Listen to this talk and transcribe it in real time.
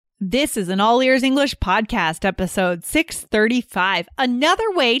This is an All Ears English podcast, episode 635.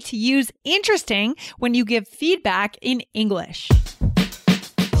 Another way to use interesting when you give feedback in English.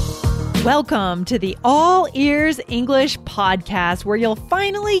 Welcome to the All Ears English podcast, where you'll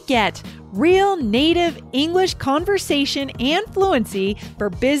finally get real native English conversation and fluency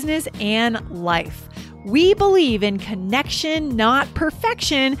for business and life. We believe in connection, not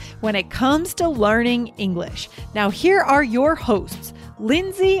perfection, when it comes to learning English. Now, here are your hosts,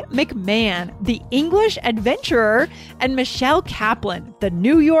 Lindsay McMahon, the English adventurer, and Michelle Kaplan, the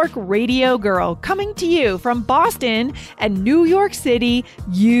New York radio girl, coming to you from Boston and New York City,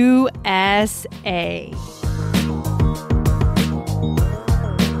 USA.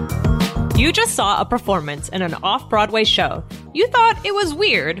 You just saw a performance in an off-Broadway show. You thought it was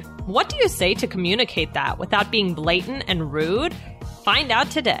weird. What do you say to communicate that without being blatant and rude? Find out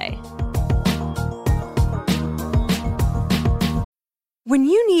today. When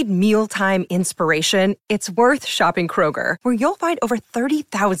you need mealtime inspiration, it's worth shopping Kroger, where you'll find over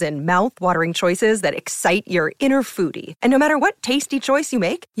 30,000 mouth-watering choices that excite your inner foodie. And no matter what tasty choice you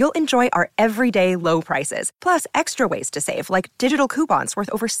make, you'll enjoy our everyday low prices, plus extra ways to save, like digital coupons worth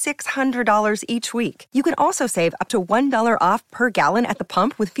over $600 each week. You can also save up to $1 off per gallon at the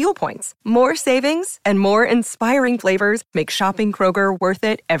pump with fuel points. More savings and more inspiring flavors make shopping Kroger worth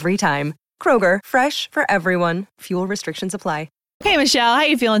it every time. Kroger, fresh for everyone. Fuel restrictions apply. Hey, Michelle, how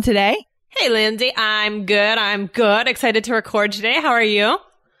you feeling today? Hey, Lindsay. I'm good. Excited to record today. How are you?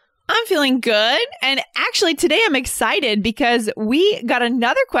 I'm feeling good. And actually, today I'm excited because we got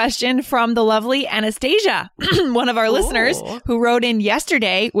another question from the lovely Anastasia, one of our listeners who wrote in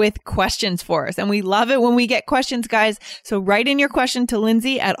yesterday with questions for us. And we love it when we get questions, guys. So write in your question to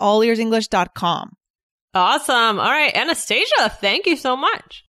Lindsay at allearsesenglish.com. Awesome. All right, Anastasia, thank you so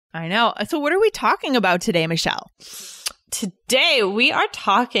much. I know. So what are we talking about today, Michelle? Today, we are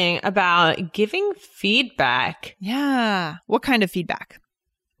talking about giving feedback. Yeah. What kind of feedback?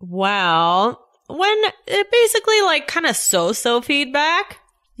 Well, when it basically like kind of so-so feedback.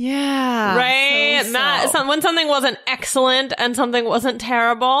 Yeah. Right? So-so. When something wasn't excellent and something wasn't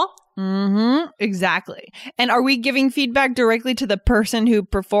terrible. Mm-hmm. Exactly. And are we giving feedback directly to the person who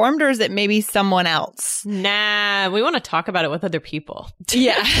performed, or is it maybe someone else? Nah, we want to talk about it with other people.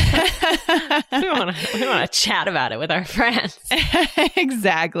 Yeah. we want to chat about it with our friends.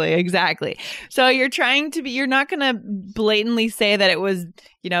 Exactly. So you're not going to blatantly say that it was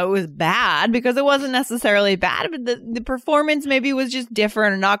bad, because it wasn't necessarily bad, but the performance maybe was just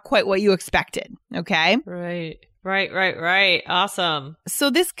different or not quite what you expected. Okay. Right. Awesome. So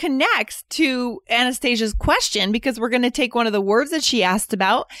this connects to Anastasia's question, because we're going to take one of the words that she asked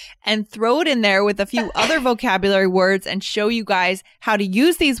about and throw it in there with a few other vocabulary words and show you guys how to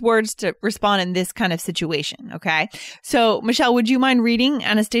use these words to respond in this kind of situation. Okay. So Michelle, would you mind reading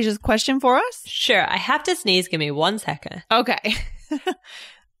Anastasia's question for us? Sure. I have to sneeze. Give me 1 second. Okay.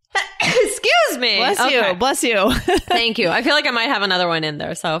 Excuse me. Bless you. Thank you. I feel like I might have another one in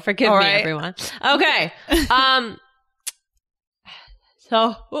there, so forgive me, everyone. Okay. Okay.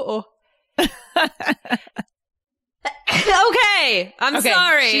 I'm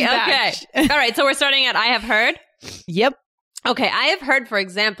sorry. Okay. All right. So we're starting at I have heard. Yep. Okay. I have heard, for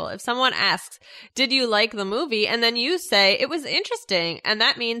example, if someone asks, did you like the movie? And then you say, it was interesting. And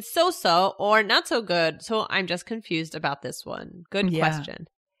that means so-so or not so good. So I'm just confused about this one. Good question.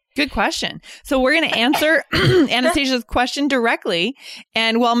 Good question. So we're going to answer Anastasia's question directly.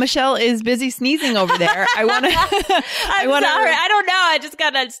 And while Michelle is busy sneezing over there, I want to... I'm sorry. I don't know. I just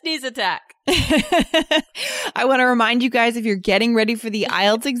got a sneeze attack. I want to remind you guys, if you're getting ready for the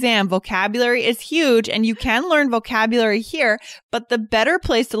IELTS exam, vocabulary is huge, and you can learn vocabulary here, but the better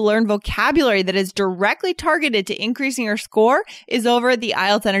place to learn vocabulary that is directly targeted to increasing your score is over at the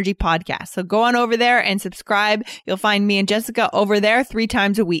IELTS Energy podcast. So go on over there and subscribe. You'll find me and Jessica over there 3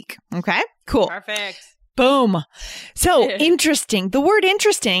 times a week. Okay, cool. Perfect. Boom. So interesting. The word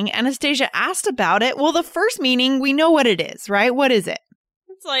interesting, Anastasia asked about it. Well, the first meaning, we know what it is, right? What is it?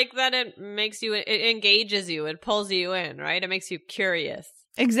 It's like that it engages you, it pulls you in, right? It makes you curious.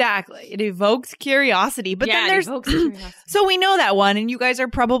 Exactly. It evokes curiosity. But then there's curiosity. So we know that one, and you guys are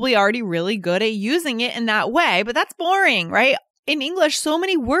probably already really good at using it in that way, but that's boring, right? In English, so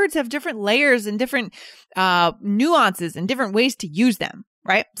many words have different layers and different nuances and different ways to use them,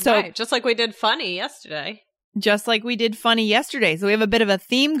 right? So right. Just like we did funny yesterday. So we have a bit of a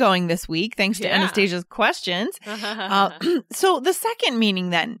theme going this week, thanks to Anastasia's questions. So the second meaning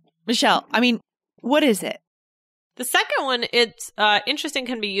then, Michelle, what is it? The second one, it's interesting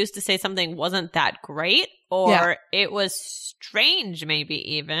can be used to say something wasn't that great, or it was strange,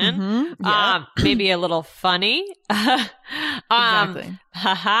 maybe even. Maybe a little funny. Exactly.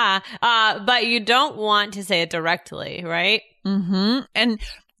 But you don't want to say it directly, right? And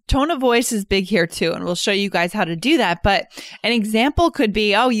tone of voice is big here too, and we'll show you guys how to do that. But an example could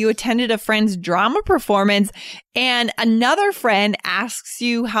be, you attended a friend's drama performance and another friend asks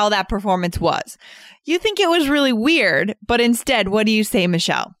you how that performance was. You think it was really weird, but instead, what do you say,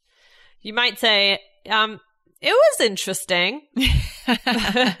 Michelle? You might say, it was interesting.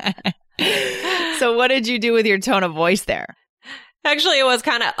 So what did you do with your tone of voice there? Actually, it was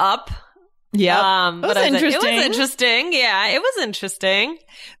kind of up. Yeah, it was interesting. Yeah, it was interesting.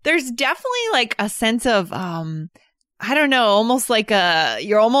 There's definitely like a sense of, I don't know, almost like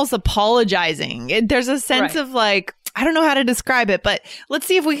you're almost apologizing. There's a sense of like, I don't know how to describe it, but let's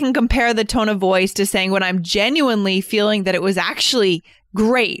see if we can compare the tone of voice to saying when I'm genuinely feeling that it was actually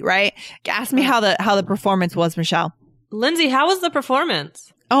great, right? Ask me how the performance was, Michelle. Lindsay, how was the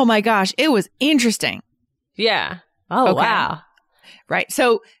performance? Oh my gosh, it was interesting. Yeah. Oh, okay. Wow. Right.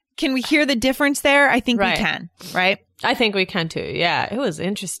 So can we hear the difference there? I think we can, right? I think we can too. Yeah, it was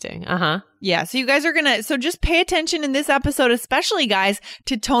interesting. Yeah, so you guys are so just pay attention in this episode, especially guys,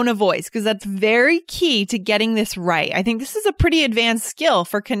 to tone of voice, because that's very key to getting this right. I think this is a pretty advanced skill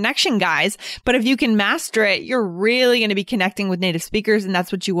for connection, guys, but if you can master it, you're really going to be connecting with native speakers, and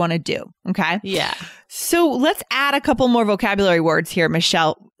that's what you want to do, okay? Yeah. So let's add a couple more vocabulary words here,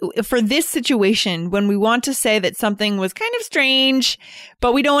 Michelle. For this situation, when we want to say that something was kind of strange,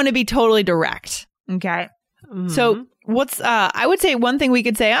 but we don't want to be totally direct, okay? So what's, I would say one thing we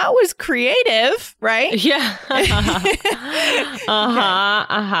could say, it was creative, right? Yeah.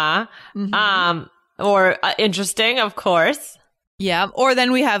 Or interesting, of course. Yeah. Or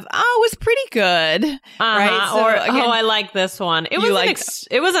then we have, it was pretty good. Right. So, or, again, I like this one. It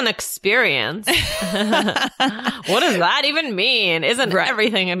was an experience. What does that even mean? Isn't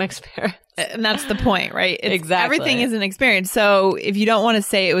everything an experience? And that's the point, right? Exactly. Everything is an experience. So if you don't want to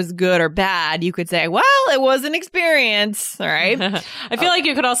say it was good or bad, you could say, well, it was an experience. All right. I feel like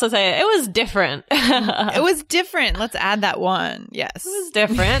you could also say it was different. It was different. Let's add that one. Yes. It was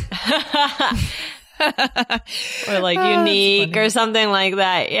different. Or like unique or something like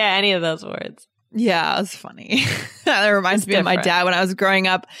that. Yeah, any of those words. Yeah, it was funny. That reminds me of my dad when I was growing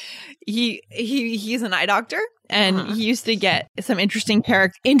up. He's an eye doctor, and he used to get some interesting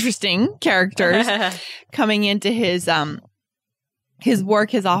characters coming into his work,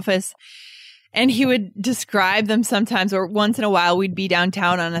 his office. And he would describe them sometimes, or once in a while we'd be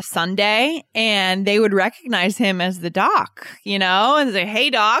downtown on a Sunday and they would recognize him as the doc, and say, hey,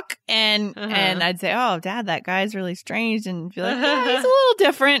 doc. And I'd say, oh, Dad, that guy's really strange. And be like, yeah, he's a little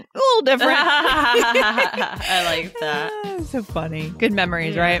different. I like that. So funny. Good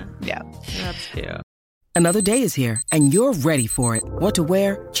memories, right? Yeah. That's cute. Another day is here and you're ready for it. What to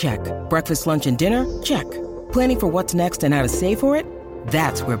wear? Check. Breakfast, lunch, and dinner? Check. Planning for what's next and how to save for it?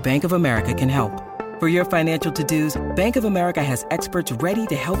 That's where Bank of America can help. For your financial to-dos, Bank of America has experts ready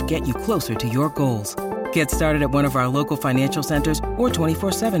to help get you closer to your goals. Get started at one of our local financial centers or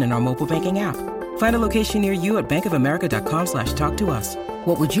 24/7 in our mobile banking app. Find a location near you at bankofamerica.com/talktous.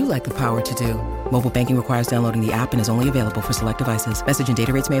 What would you like the power to do? Mobile banking requires downloading the app and is only available for select devices. Message and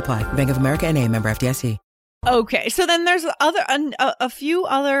data rates may apply. Bank of America N.A., member FDIC. Okay, so then there's a few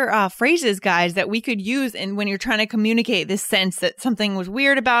other phrases, guys, that we could use when you're trying to communicate this sense that something was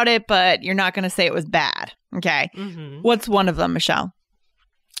weird about it, but you're not going to say it was bad. Okay, What's one of them, Michelle?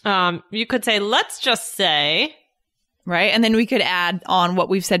 You could say, let's just say. Right, and then we could add on what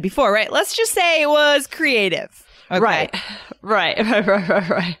we've said before, right? Let's just say it was creative. Okay. Right.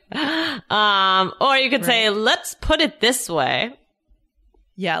 Or you could say, let's put it this way.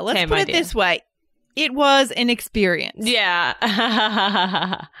 Yeah, let's put it this way. It was an experience. Yeah.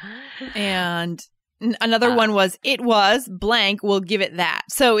 And another one was, it was blank, we'll give it that.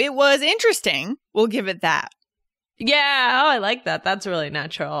 So it was interesting, we'll give it that. Yeah. Oh, I like that. That's really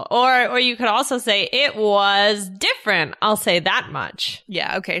natural. Or you could also say, it was different. I'll say that much.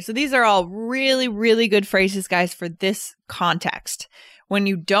 Yeah. Okay. So these are all really, really good phrases, guys, for this context. When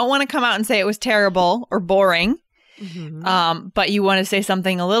you don't want to come out and say it was terrible or boring, but you want to say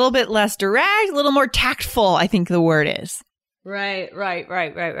something a little bit less direct, a little more tactful, I think the word is. Right.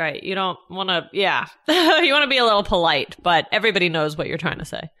 You don't want to, you want to be a little polite, but everybody knows what you're trying to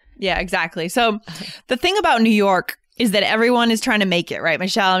say. Yeah, exactly. So the thing about New York is that everyone is trying to make it, right,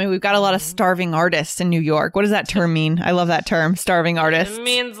 Michelle? I mean, we've got a lot of starving artists in New York. What does that term mean? I love that term, starving artists. It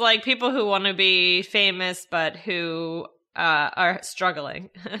means like people who want to be famous, but who are struggling.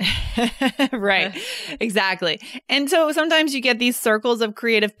 Right. Exactly. And so sometimes you get these circles of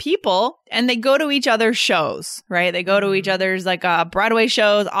creative people and they go to each other's shows, right? They go to each other's like Broadway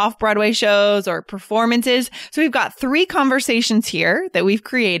shows, off-Broadway shows, or performances. So we've got 3 conversations here that we've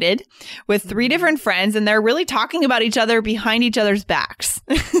created with 3 different friends, and they're really talking about each other behind each other's backs.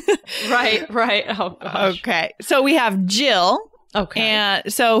 Right. Oh, gosh. Okay. So we have Jill. Okay.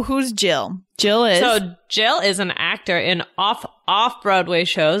 And so who's Jill? Jill is an actor in off-Broadway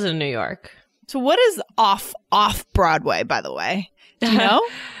shows in New York. So what is off-Broadway, by the way? Do you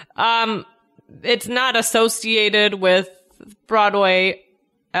know? It's not associated with Broadway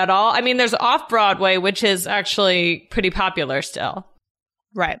at all. I mean, there's off-Broadway, which is actually pretty popular still.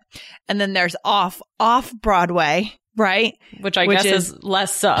 Right. And then there's off-Broadway, right? Which I guess is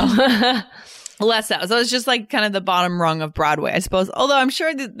less so. Less so. So it's just like kind of the bottom rung of Broadway, I suppose. Although I'm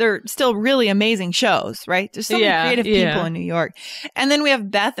sure that they're still really amazing shows, right? There's so many creative people in New York. And then we have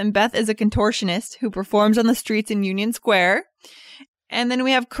Beth, and Beth is a contortionist who performs on the streets in Union Square. And then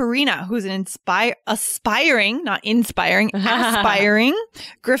we have Karina, who's an aspiring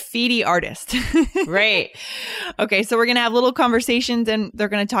graffiti artist. Great. Okay, so we're going to have little conversations and they're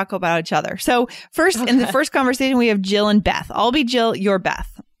going to talk about each other. So first, in the first conversation, we have Jill and Beth. I'll be Jill, you're Beth.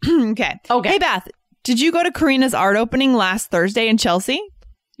 Okay. Hey, Beth, did you go to Karina's art opening last Thursday in Chelsea?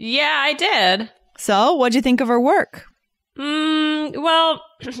 Yeah, I did. So what'd you think of her work? Well,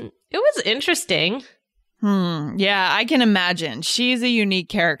 it was interesting. Yeah, I can imagine. She's a unique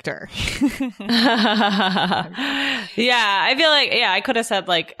character. Yeah, I feel like, I could have said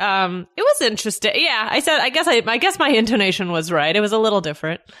like, it was interesting. Yeah, I guess my intonation was right. It was a little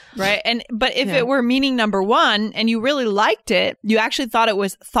different. Right. But if it were meaning number 1 and you really liked it, you actually thought it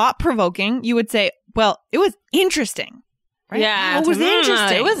was thought provoking, you would say, well, it was interesting. Right? Yeah. It was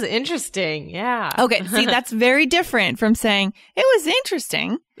interesting. It was interesting. Yeah. Okay. See, that's very different from saying it was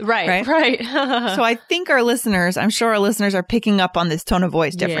interesting. Right. So I think I'm sure our listeners are picking up on this tone of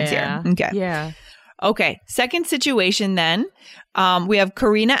voice difference here. Okay. Yeah. Okay. Second situation then. We have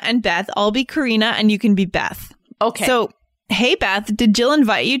Karina and Beth. I'll be Karina and you can be Beth. Okay. So, hey, Beth, did Jill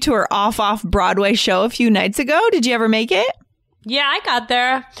invite you to her off-Broadway show a few nights ago? Did you ever make it? Yeah, I got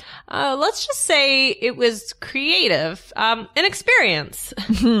there. Let's just say it was creative, an experience.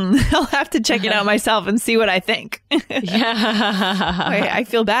 I'll have to check it out myself and see what I think. Yeah. I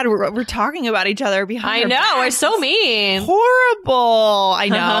feel bad. We're talking about each other behind our backs. We're so mean. Horrible. I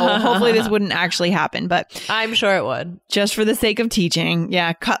know. Hopefully this wouldn't actually happen, but I'm sure it would. Just for the sake of teaching.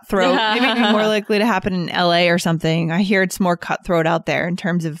 Yeah, cutthroat. Maybe it'd be more likely to happen in LA or something. I hear it's more cutthroat out there in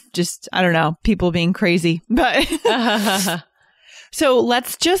terms of just, I don't know, people being crazy. But so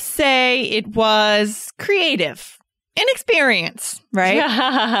let's just say it was creative, an experience,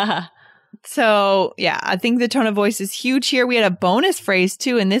 right? So yeah, I think the tone of voice is huge here. We had a bonus phrase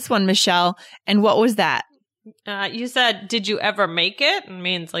too in this one, Michelle. And what was that? You said, did you ever make it? It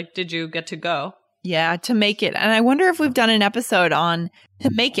means like, did you get to go? Yeah, to make it. And I wonder if we've done an episode on to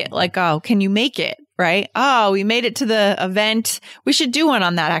make it. Like, oh, can you make it? Right? Oh, we made it to the event. We should do one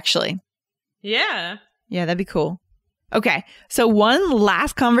on that, actually. Yeah. Yeah, that'd be cool. Okay, so one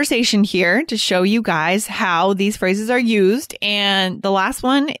last conversation here to show you guys how these phrases are used. And the last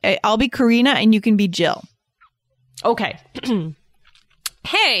one, I'll be Karina and you can be Jill. Okay.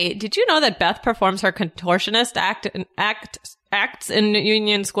 Hey, did you know that Beth performs her contortionist acts in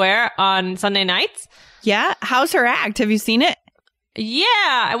Union Square on Sunday nights? Yeah? How's her act? Have you seen it? Yeah,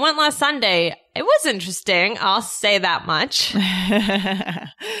 I went last Sunday. It was interesting. I'll say that much.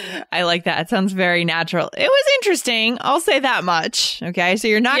 I like that. It sounds very natural. It was interesting. I'll say that much. Okay, so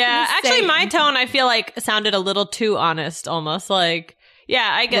you're not Yeah, actually my tone I feel like sounded a little too honest almost. Like, yeah,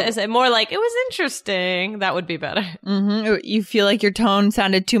 I guess more like it was interesting. That would be better. Mm-hmm. You feel like your tone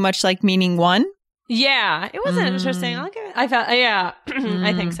sounded too much like meaning 1? Yeah, it was interesting. I felt, yeah,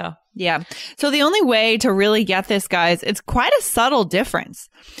 I think so. Yeah. So the only way to really get this, guys, it's quite a subtle difference.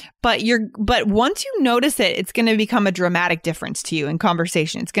 But once you notice it, it's going to become a dramatic difference to you in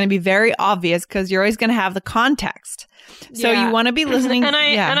conversation. It's going to be very obvious because you're always going to have the context. So you want to be listening.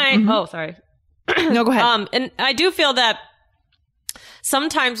 Oh, sorry. No, go ahead. And I do feel that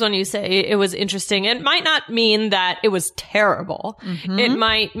sometimes when you say it was interesting, it might not mean that it was terrible. Mm-hmm. It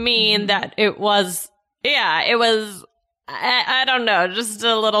might mean that it was, I don't know, just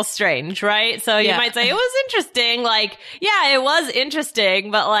a little strange, right? So you might say it was interesting, like, yeah, it was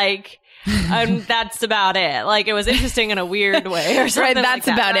interesting, but like, that's about it. Like, it was interesting in a weird way or something. Right, that's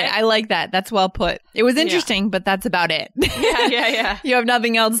like that, about it. I like that. That's well put. It was interesting, but that's about it. Yeah. You have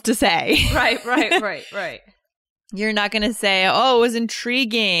nothing else to say. Right. You're not going to say, oh, it was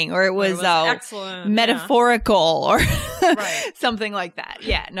intriguing or it was excellent, metaphorical or Right. something like that.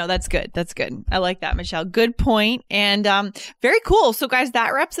 Yeah, no, that's good. That's good. I like that, Michelle. Good point. And very cool. So guys,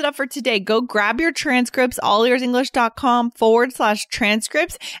 that wraps it up for today. Go grab your transcripts,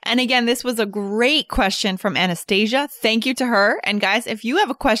 allearsenglish.com/transcripts. And again, this was a great question from Anastasia. Thank you to her. And guys, if you have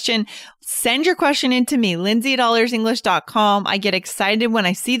a question, send your question in to me, Lindsay@allearsenglish.com. I get excited when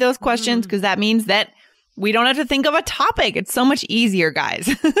I see those questions because that means that we don't have to think of a topic. It's so much easier, guys.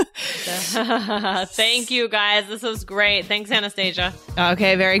 Thank you, guys. This was great. Thanks, Anastasia.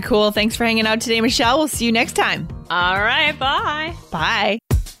 Okay, very cool. Thanks for hanging out today, Michelle. We'll see you next time. All right. Bye. Bye.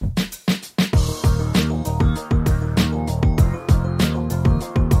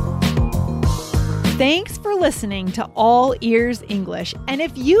 Thanks for listening to All Ears English. And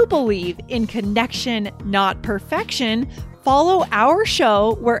if you believe in connection, not perfection, follow our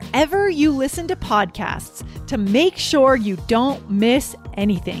show wherever you listen to podcasts to make sure you don't miss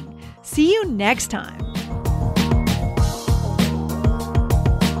anything. See you next time.